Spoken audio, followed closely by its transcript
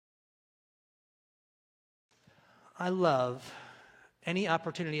I love any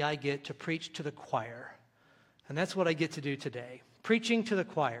opportunity I get to preach to the choir. And that's what I get to do today, preaching to the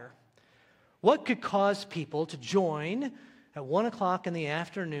choir. What could cause people to join at 1 o'clock in the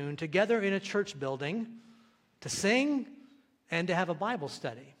afternoon together in a church building to sing and to have a Bible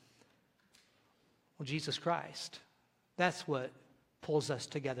study? Well, Jesus Christ. That's what pulls us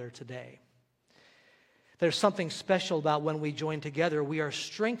together today. There's something special about when we join together. We are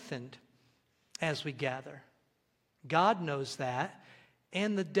strengthened as we gather. God knows that,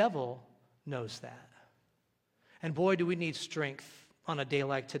 and the devil knows that. And boy, do we need strength on a day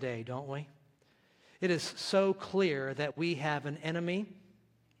like today, don't we? It is so clear that we have an enemy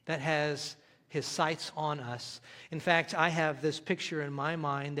that has his sights on us. In fact, I have this picture in my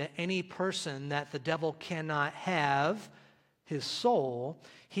mind that any person that the devil cannot have, his soul,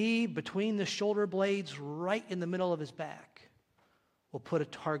 he, between the shoulder blades, right in the middle of his back, will put a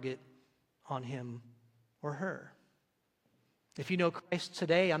target on him or her. If you know Christ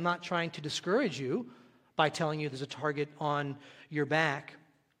today, I'm not trying to discourage you by telling you there's a target on your back.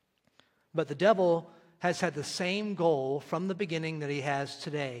 But the devil has had the same goal from the beginning that he has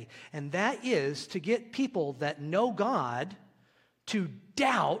today. And that is to get people that know God to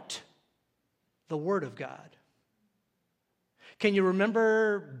doubt the Word of God. Can you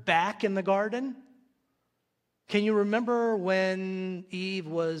remember back in the garden? Can you remember when Eve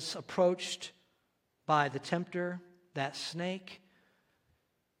was approached by the tempter, that snake?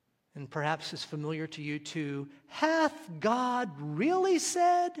 And perhaps it's familiar to you too. Hath God really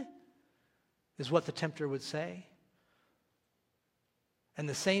said? Is what the tempter would say. And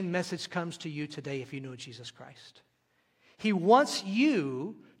the same message comes to you today if you know Jesus Christ. He wants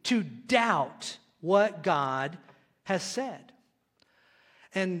you to doubt what God has said.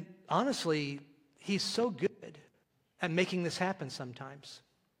 And honestly, he's so good at making this happen sometimes.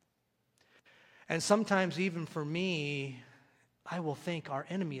 And sometimes even for me, I will think our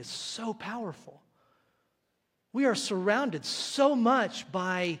enemy is so powerful. We are surrounded so much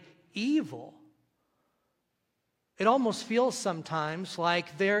by evil. It almost feels sometimes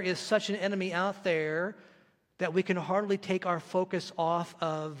like there is such an enemy out there that we can hardly take our focus off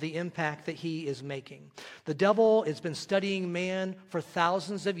of the impact that he is making. The devil has been studying man for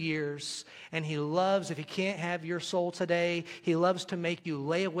thousands of years, and he loves, if he can't have your soul today, he loves to make you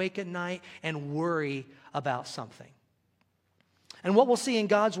lay awake at night and worry about something. And what we'll see in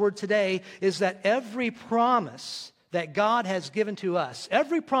God's word today is that every promise that God has given to us,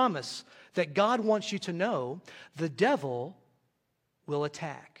 every promise that God wants you to know, the devil will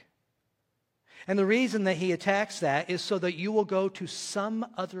attack. And the reason that he attacks that is so that you will go to some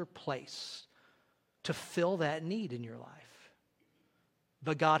other place to fill that need in your life.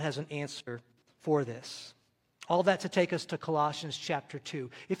 But God has an answer for this. All that to take us to Colossians chapter 2.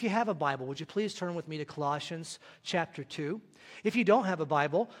 If you have a Bible, would you please turn with me to Colossians chapter 2? If you don't have a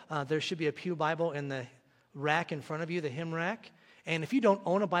Bible, there should be a pew Bible in the rack in front of you, the hymn rack. And if you don't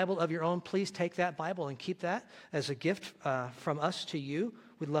own a Bible of your own, please take that Bible and keep that as a gift from us to you.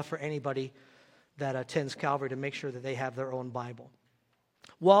 We'd love for anybody that attends Calvary to make sure that they have their own Bible.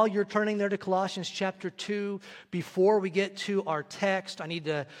 While you're turning there to Colossians chapter 2, before we get to our text, I need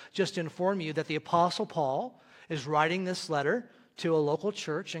to just inform you that the Apostle Paul is writing this letter to a local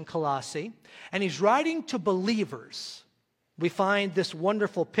church in Colossae, and he's writing to believers. We find this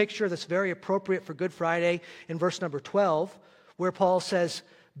wonderful picture that's very appropriate for Good Friday in verse number 12, where Paul says,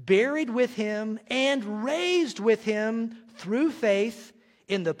 buried with him and raised with him through faith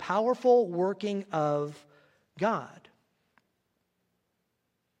in the powerful working of God.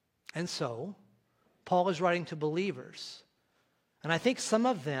 And so, Paul is writing to believers. And I think some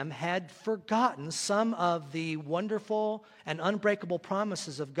of them had forgotten some of the wonderful and unbreakable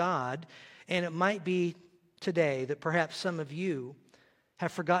promises of God. And it might be today that perhaps some of you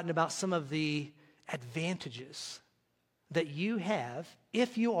have forgotten about some of the advantages that you have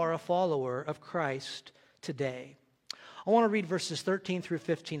if you are a follower of Christ today. I want to read verses 13 through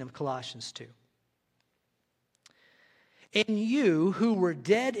 15 of Colossians 2. In you who were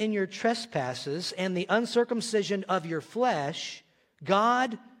dead in your trespasses and the uncircumcision of your flesh,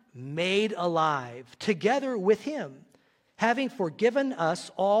 God made alive together with him, having forgiven us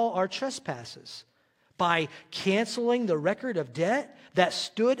all our trespasses, by canceling the record of debt that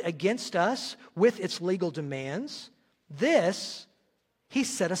stood against us with its legal demands. This he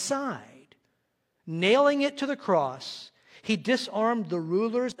set aside, nailing it to the cross. He disarmed the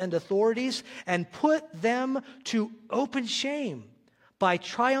rulers and authorities and put them to open shame by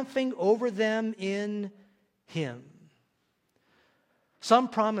triumphing over them in him. Some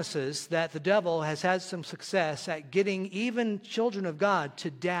promises that the devil has had some success at getting even children of God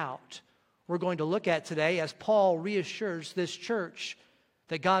to doubt we're going to look at today as Paul reassures this church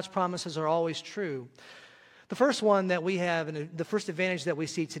that God's promises are always true. The first one that we have, and the first advantage that we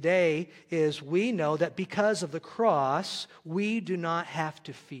see today, is we know that because of the cross, we do not have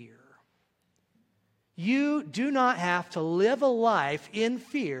to fear. You do not have to live a life in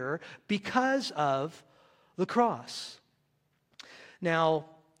fear because of the cross. Now,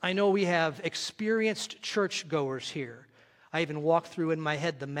 I know we have experienced churchgoers here. I even walked through in my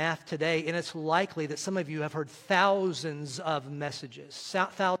head the math today, and it's likely that some of you have heard thousands of messages,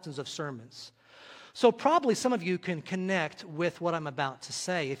 thousands of sermons. So probably some of you can connect with what I'm about to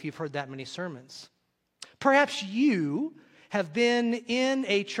say if you've heard that many sermons. Perhaps you have been in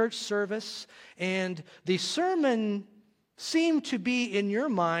a church service and the sermon seemed to be in your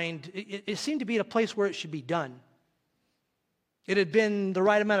mind, it seemed to be at a place where it should be done. It had been the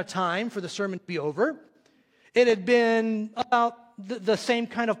right amount of time for the sermon to be over. It had been about the same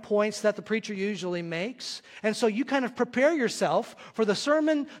kind of points that the preacher usually makes. And so you kind of prepare yourself for the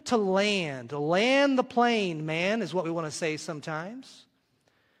sermon to land the plane, man, is what we want to say sometimes.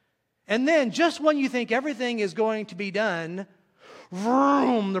 And then just when you think everything is going to be done,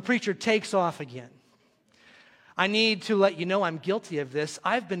 vroom, the preacher takes off again. I need to let you know I'm guilty of this.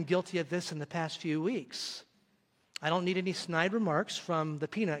 I've been guilty of this in the past few weeks. I don't need any snide remarks from the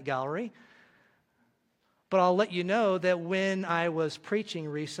peanut gallery. But I'll let you know that when I was preaching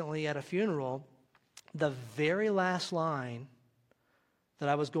recently at a funeral, the very last line that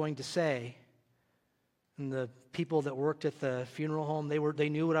I was going to say, and the people that worked at the funeral home, they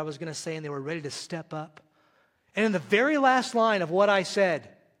knew what I was going to say, and they were ready to step up. And in the very last line of what I said,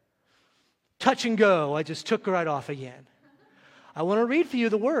 touch and go, I just took right off again. I want to read for you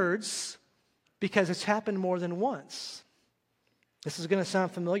the words because it's happened more than once. This is going to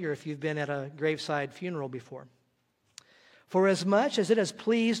sound familiar if you've been at a graveside funeral before. For as much as it has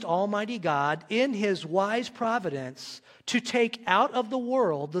pleased Almighty God in His wise providence to take out of the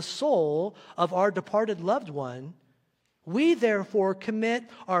world the soul of our departed loved one, we therefore commit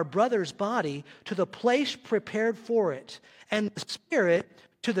our brother's body to the place prepared for it, and the spirit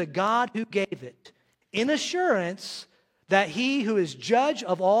to the God who gave it, in assurance that He who is judge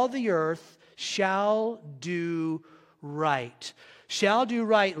of all the earth shall do right. Shall do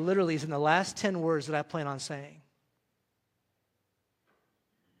right literally is in the last 10 words that I plan on saying.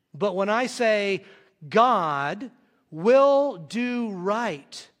 But when I say God will do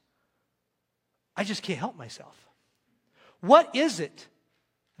right, I just can't help myself. What is it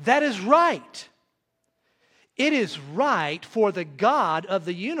that is right? It is right for the God of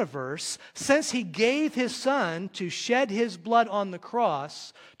the universe, since He gave His Son to shed His blood on the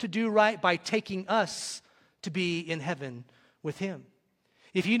cross, to do right by taking us to be in heaven with Him.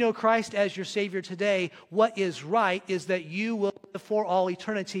 If you know Christ as your Savior today, what is right is that you will live for all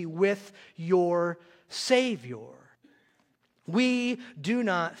eternity with your Savior. We do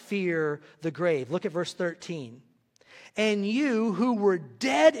not fear the grave. Look at verse 13. And you who were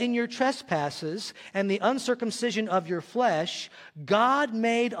dead in your trespasses and the uncircumcision of your flesh, God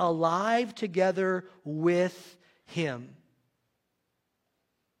made alive together with Him.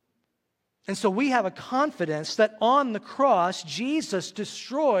 And so we have a confidence that on the cross, Jesus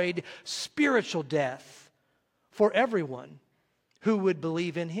destroyed spiritual death for everyone who would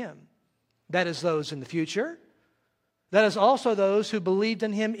believe in Him. That is those in the future. That is also those who believed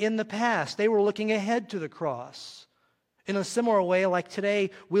in Him in the past. They were looking ahead to the cross. In a similar way, like today,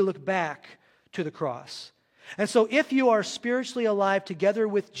 we look back to the cross. And so if you are spiritually alive together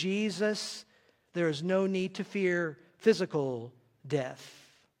with Jesus, there is no need to fear physical death.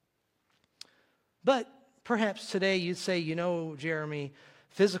 But perhaps today you'd say, you know, Jeremy,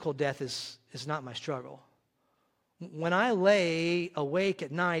 physical death is not my struggle. When I lay awake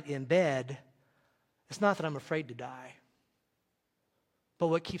at night in bed, it's not that I'm afraid to die. But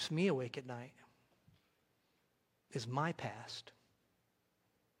what keeps me awake at night is my past.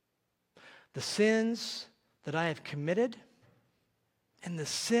 The sins that I have committed and the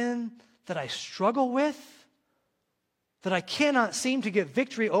sin that I struggle with, that I cannot seem to get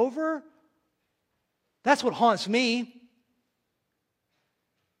victory over, that's what haunts me.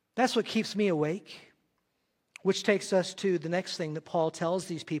 That's what keeps me awake. Which takes us to the next thing that Paul tells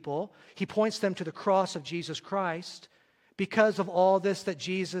these people. He points them to the cross of Jesus Christ. Because of all this that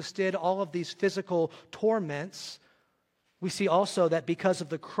Jesus did, all of these physical torments, we see also that because of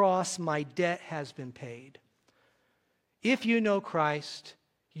the cross, my debt has been paid. If you know Christ,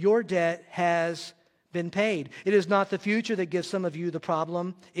 your debt has been paid. It is not the future that gives some of you the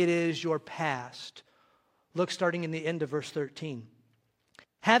problem. It is your past. Look, starting in the end of verse 13.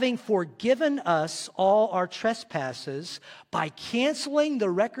 having forgiven us all our trespasses by canceling the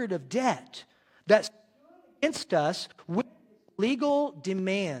record of debt that stood against us with legal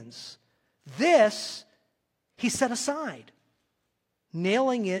demands. This he set aside,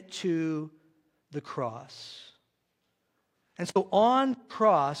 nailing it to the cross. And so on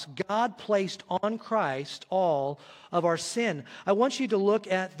cross, God placed on Christ all of our sin. I want you to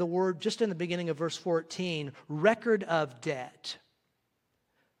look at the word just in the beginning of verse 14, record of debt.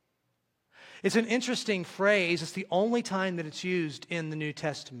 It's an interesting phrase. It's the only time that it's used in the New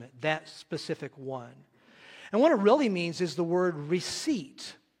Testament, that specific one. And what it really means is the word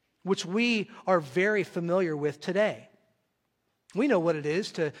receipt, which we are very familiar with today. We know what it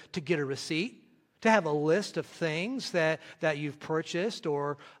is to get a receipt, to have a list of things that you've purchased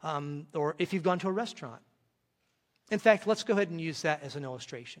or if you've gone to a restaurant. In fact, let's go ahead and use that as an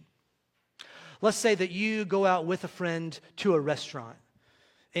illustration. Let's say that you go out with a friend to a restaurant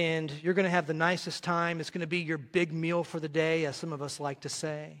and you're going to have the nicest time. It's going to be your big meal for the day, as some of us like to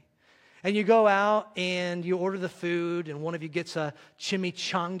say. And you go out and you order the food, and one of you gets a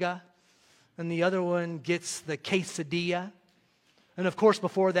chimichanga and the other one gets the quesadilla. And of course,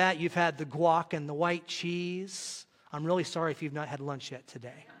 before that, you've had the guac and the white cheese. I'm really sorry if you've not had lunch yet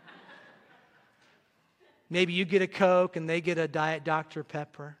today. Maybe you get a Coke and they get a Diet Dr.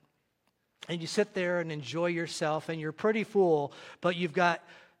 Pepper. And you sit there and enjoy yourself, and you're pretty full, but you've got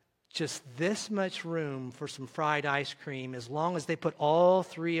just this much room for some fried ice cream, as long as they put all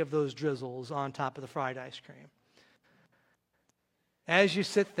three of those drizzles on top of the fried ice cream. As you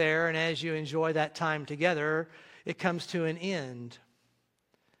sit there and as you enjoy that time together, it comes to an end.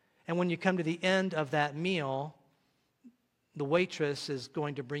 And when you come to the end of that meal, the waitress is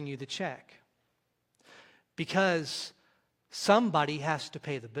going to bring you the check, because somebody has to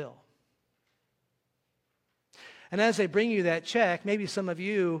pay the bill. And as they bring you that check, maybe some of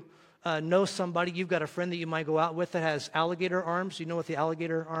you know somebody, you've got a friend that you might go out with that has alligator arms. You know what the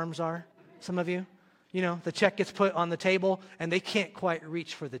alligator arms are? Some of you? You know, the check gets put on the table and they can't quite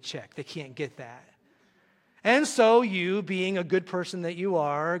reach for the check. They can't get that. And so you, being a good person that you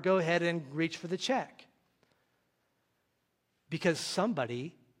are, go ahead and reach for the check. Because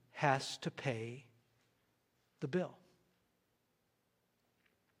somebody has to pay the bill.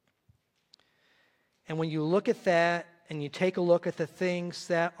 And when you look at that and you take a look at the things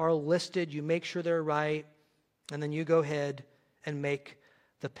that are listed, you make sure they're right, and then you go ahead and make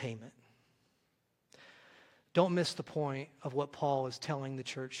the payment. Don't miss the point of what Paul is telling the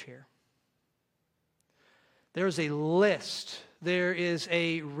church here. There is a list, there is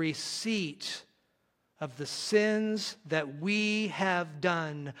a receipt of the sins that we have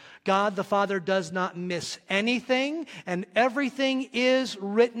done. God the Father does not miss anything, and everything is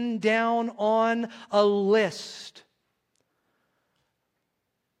written down on a list.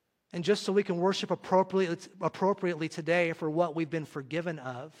 And just so we can worship appropriately today for what we've been forgiven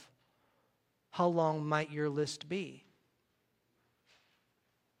of, how long might your list be?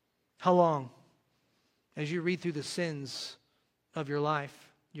 How long? As you read through the sins of your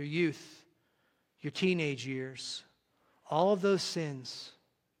life, your youth, your teenage years, all of those sins,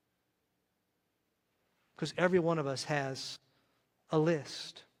 because every one of us has a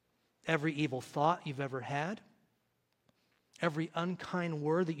list. Every evil thought you've ever had, every unkind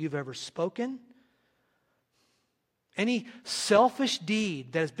word that you've ever spoken, any selfish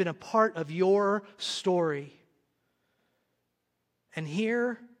deed that has been a part of your story. And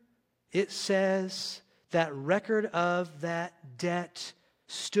here it says that record of that debt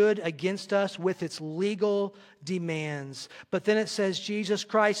stood against us with its legal demands. But then it says Jesus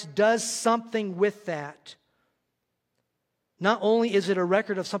Christ does something with that. Not only is it a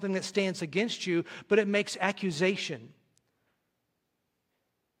record of something that stands against you, but it makes accusation.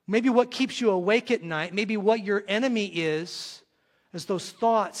 Maybe what keeps you awake at night, maybe what your enemy is those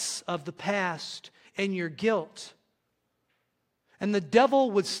thoughts of the past and your guilt. And the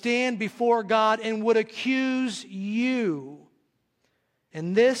devil would stand before God and would accuse you.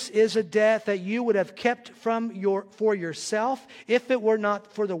 And this is a debt that you would have kept for yourself if it were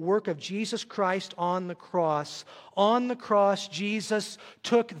not for the work of Jesus Christ on the cross. On the cross, Jesus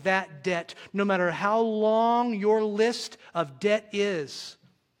took that debt. No matter how long your list of debt is,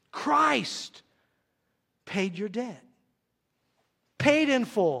 Christ paid your debt. Paid in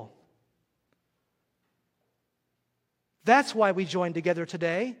full. That's why we join together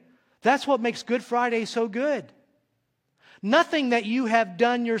today. That's what makes Good Friday so good. Nothing that you have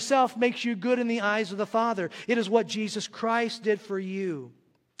done yourself makes you good in the eyes of the Father. It is what Jesus Christ did for you.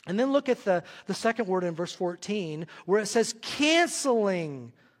 And then look at the second word in verse 14, where it says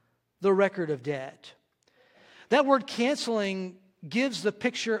canceling the record of debt. That word canceling gives the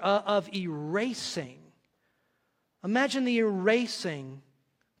picture of erasing. Imagine the erasing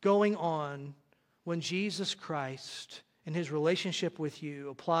going on when Jesus Christ, in his relationship with you,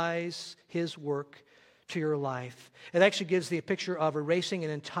 applies his work to your life. It actually gives the picture of erasing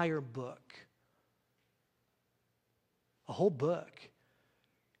an entire book. A whole book.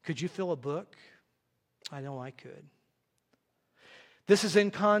 Could you fill a book? I know I could. This is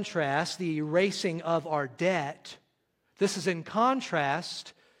in contrast, the erasing of our debt. This is in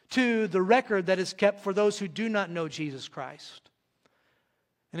contrast to the record that is kept for those who do not know Jesus Christ.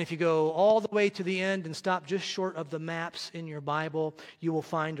 And if you go all the way to the end and stop just short of the maps in your Bible, you will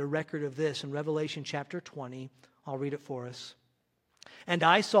find a record of this in Revelation chapter 20. I'll read it for us. And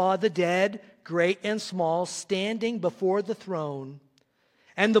I saw the dead, great and small, standing before the throne,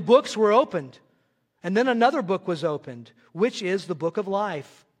 and the books were opened. And then another book was opened, which is the book of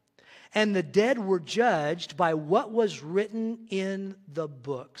life. And the dead were judged by what was written in the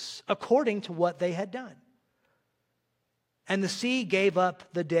books, according to what they had done. And the sea gave up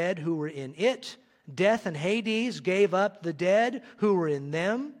the dead who were in it. Death and Hades gave up the dead who were in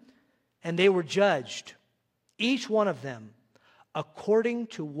them. And they were judged, each one of them, according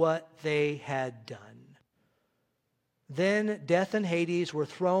to what they had done. Then death and Hades were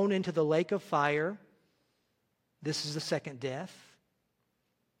thrown into the lake of fire. This is the second death,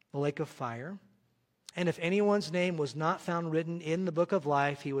 the lake of fire. And if anyone's name was not found written in the book of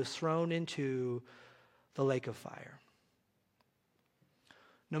life, he was thrown into the lake of fire.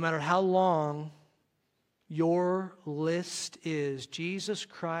 No matter how long your list is, Jesus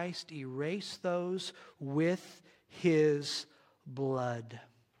Christ erased those with his blood.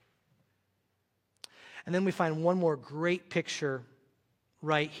 And then we find one more great picture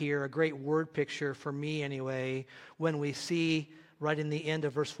right here, a great word picture for me anyway, when we see right in the end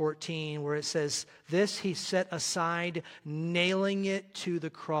of verse 14 where it says, this he set aside, nailing it to the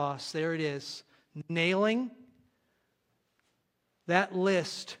cross. There it is. Nailing that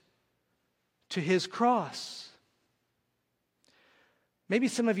list to his cross. Maybe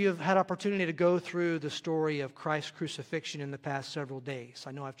some of you have had opportunity to go through the story of Christ's crucifixion in the past several days.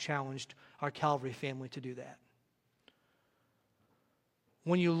 I know I've challenged our Calvary family to do that.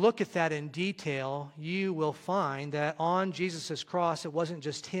 When you look at that in detail, you will find that on Jesus' cross, it wasn't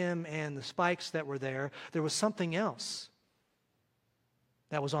just him and the spikes that were there. There was something else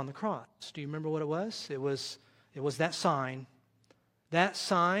that was on the cross. Do you remember what it was? It was that sign. That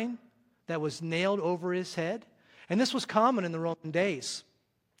sign that was nailed over his head. And this was common in the Roman days.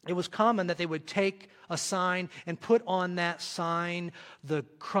 It was common that they would take a sign and put on that sign the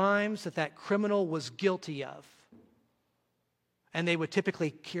crimes that criminal was guilty of. And they would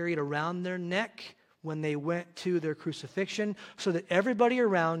typically carry it around their neck when they went to their crucifixion so that everybody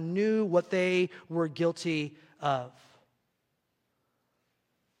around knew what they were guilty of.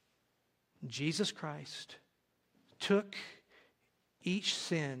 Jesus Christ took each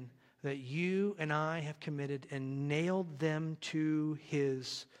sin that you and I have committed and nailed them to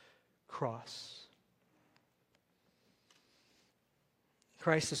his cross.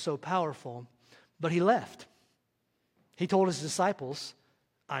 Christ is so powerful, but he left. He told his disciples,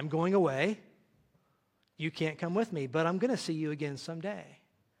 I'm going away. You can't come with me, but I'm going to see you again someday.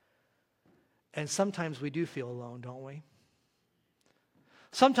 And sometimes we do feel alone, don't we?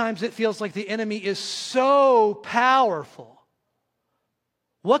 Sometimes it feels like the enemy is so powerful.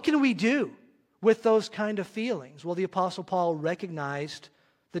 What can we do with those kind of feelings? Well, the Apostle Paul recognized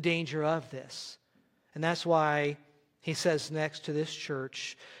the danger of this. And that's why he says next to this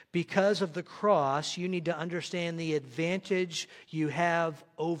church, because of the cross, you need to understand the advantage you have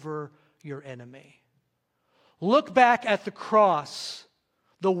over your enemy. Look back at the cross,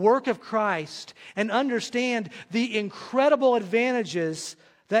 the work of Christ, and understand the incredible advantages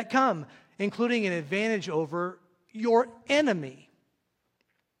that come, including an advantage over your enemy.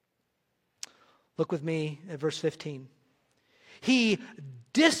 Look with me at verse 15. He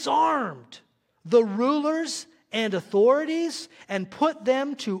disarmed the rulers and authorities and put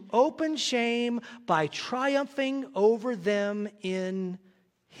them to open shame by triumphing over them in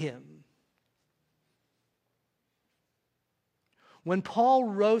him. When Paul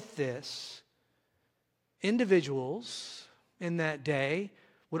wrote this, individuals in that day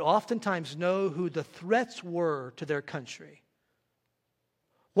would oftentimes know who the threats were to their country,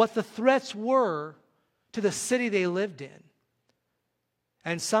 what the threats were to the city they lived in.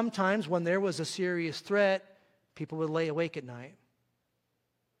 And sometimes when there was a serious threat, people would lay awake at night.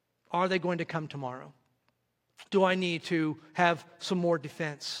 Are they going to come tomorrow? Do I need to have some more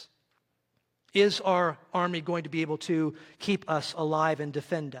defense? Is our army going to be able to keep us alive and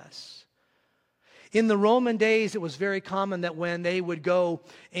defend us? In the Roman days, it was very common that when they would go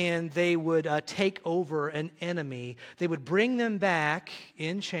and they would take over an enemy, they would bring them back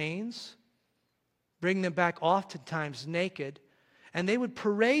in chains, bring them back oftentimes naked, and they would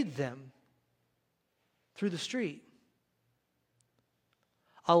parade them through the street,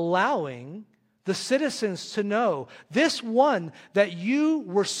 allowing the citizens to know this one that you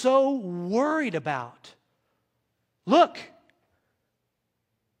were so worried about. Look,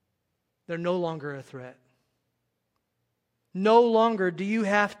 they're no longer a threat. No longer do you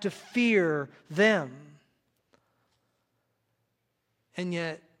have to fear them. And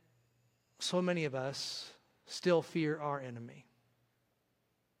yet, so many of us still fear our enemy.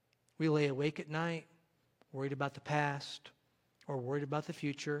 We lay awake at night, worried about the past, or worried about the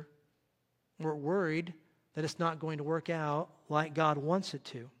future. We're worried that it's not going to work out like God wants it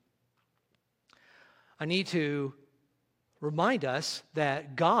to. I need to remind us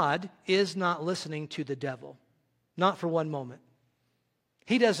that God is not listening to the devil, not for one moment.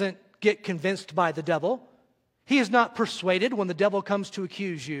 He doesn't get convinced by the devil. He is not persuaded when the devil comes to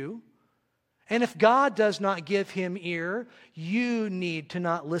accuse you. And if God does not give him ear, you need to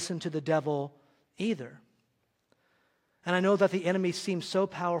not listen to the devil either. And I know that the enemy seems so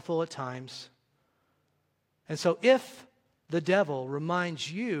powerful at times. And so if the devil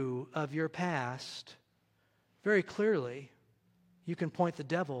reminds you of your past, very clearly, you can point the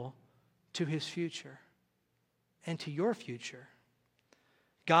devil to his future and to your future.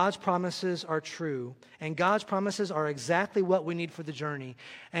 God's promises are true, and God's promises are exactly what we need for the journey.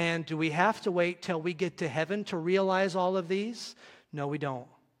 And do we have to wait till we get to heaven to realize all of these? No, we don't.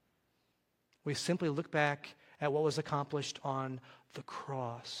 We simply look back at what was accomplished on the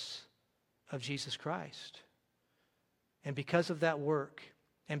cross of Jesus Christ. And because of that work,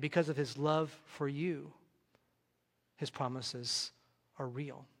 and because of his love for you, his promises are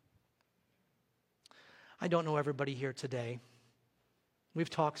real. I don't know everybody here today. We've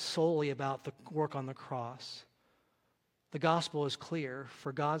talked solely about the work on the cross. The gospel is clear.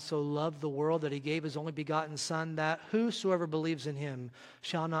 For God so loved the world that he gave his only begotten Son, that whosoever believes in him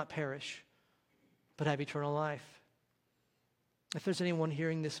shall not perish, but have eternal life. If there's anyone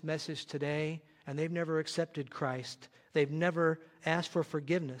hearing this message today and they've never accepted Christ, they've never asked for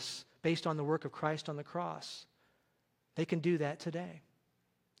forgiveness based on the work of Christ on the cross, they can do that today.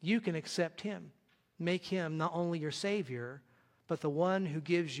 You can accept him. Make him not only your Savior, but the one who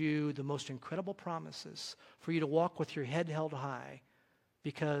gives you the most incredible promises for you to walk with your head held high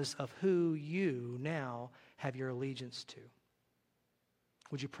because of who you now have your allegiance to.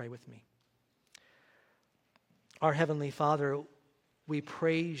 Would you pray with me? Our Heavenly Father, we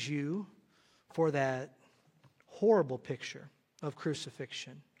praise you for that horrible picture of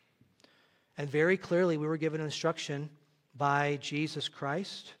crucifixion. And very clearly we were given instruction by Jesus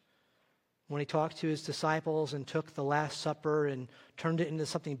Christ when he talked to his disciples and took the Last Supper and turned it into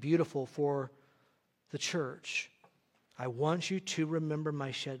something beautiful for the church. I want you to remember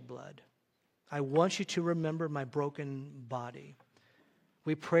my shed blood. I want you to remember my broken body.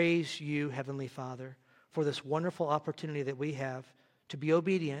 We praise you, Heavenly Father, for this wonderful opportunity that we have to be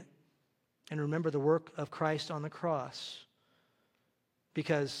obedient and remember the work of Christ on the cross.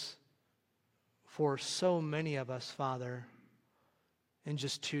 Because for so many of us, Father, in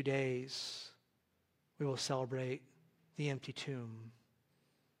just 2 days, we will celebrate the empty tomb.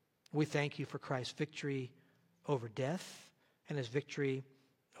 We thank you for Christ's victory over death and his victory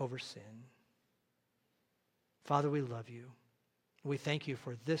over sin. Father, we love you. We thank you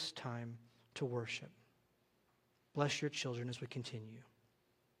for this time to worship. Bless your children as we continue.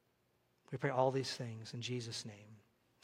 We pray all these things in Jesus' name.